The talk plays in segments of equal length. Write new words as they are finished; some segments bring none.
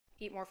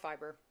Eat more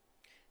fiber.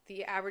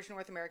 The average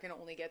North American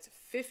only gets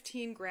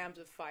 15 grams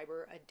of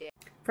fiber a day.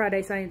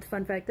 Friday Science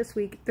Fun Fact this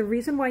week. The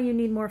reason why you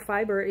need more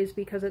fiber is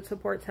because it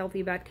supports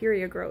healthy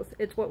bacteria growth.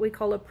 It's what we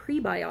call a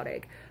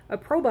prebiotic. A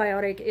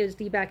probiotic is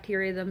the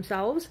bacteria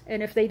themselves,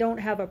 and if they don't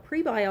have a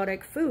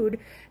prebiotic food,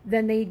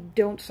 then they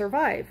don't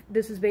survive.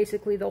 This is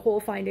basically the whole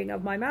finding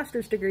of my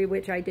master's degree,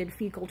 which I did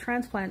fecal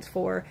transplants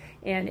for,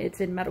 and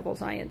it's in medical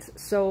science.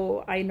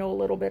 So I know a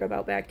little bit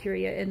about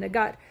bacteria in the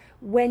gut.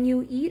 When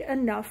you eat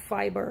enough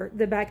fiber,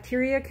 the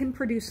bacteria can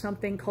produce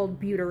something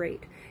called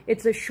butyrate.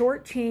 It's a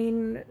short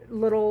chain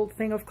little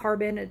thing of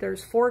carbon.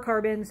 There's 4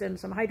 carbons and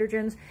some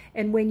hydrogens.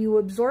 And when you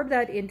absorb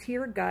that into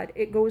your gut,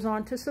 it goes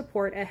on to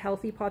support a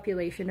healthy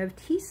population of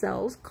T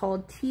cells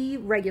called T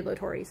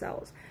regulatory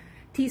cells.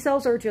 T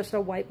cells are just a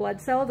white blood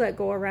cell that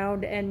go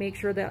around and make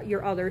sure that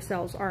your other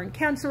cells aren't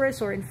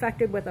cancerous or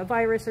infected with a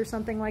virus or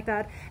something like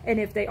that. And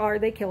if they are,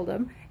 they kill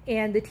them.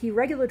 And the T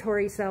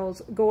regulatory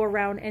cells go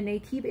around and they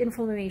keep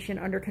inflammation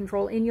under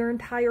control in your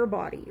entire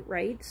body,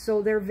 right?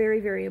 So they're very,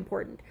 very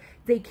important.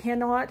 They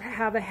cannot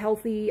have a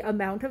healthy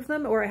amount of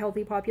them or a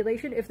healthy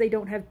population if they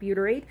don't have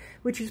butyrate,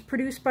 which is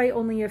produced by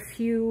only a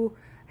few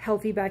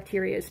healthy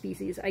bacteria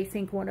species. I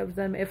think one of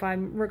them, if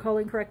I'm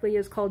recalling correctly,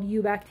 is called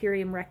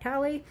Eubacterium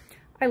rectale.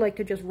 I like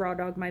to just raw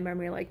dog my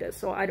memory like this,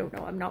 so I don't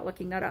know. I'm not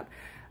looking that up.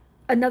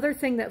 Another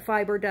thing that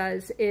fiber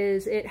does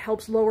is it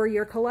helps lower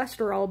your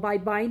cholesterol by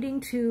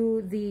binding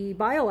to the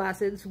bile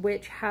acids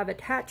which have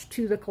attached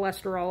to the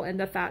cholesterol and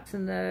the fats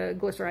and the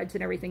glycerides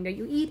and everything that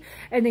you eat,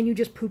 and then you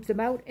just poop them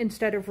out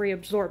instead of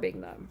reabsorbing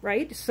them,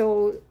 right?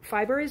 So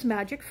fiber is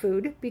magic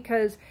food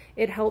because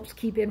it helps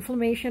keep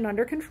inflammation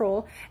under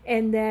control,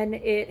 and then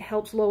it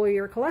helps lower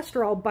your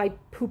cholesterol by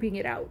pooping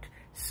it out.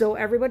 So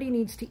everybody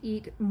needs to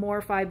eat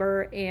more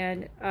fiber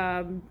and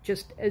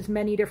just as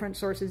many different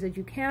sources as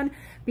you can,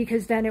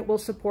 because then it will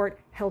support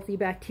healthy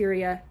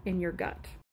bacteria in your gut.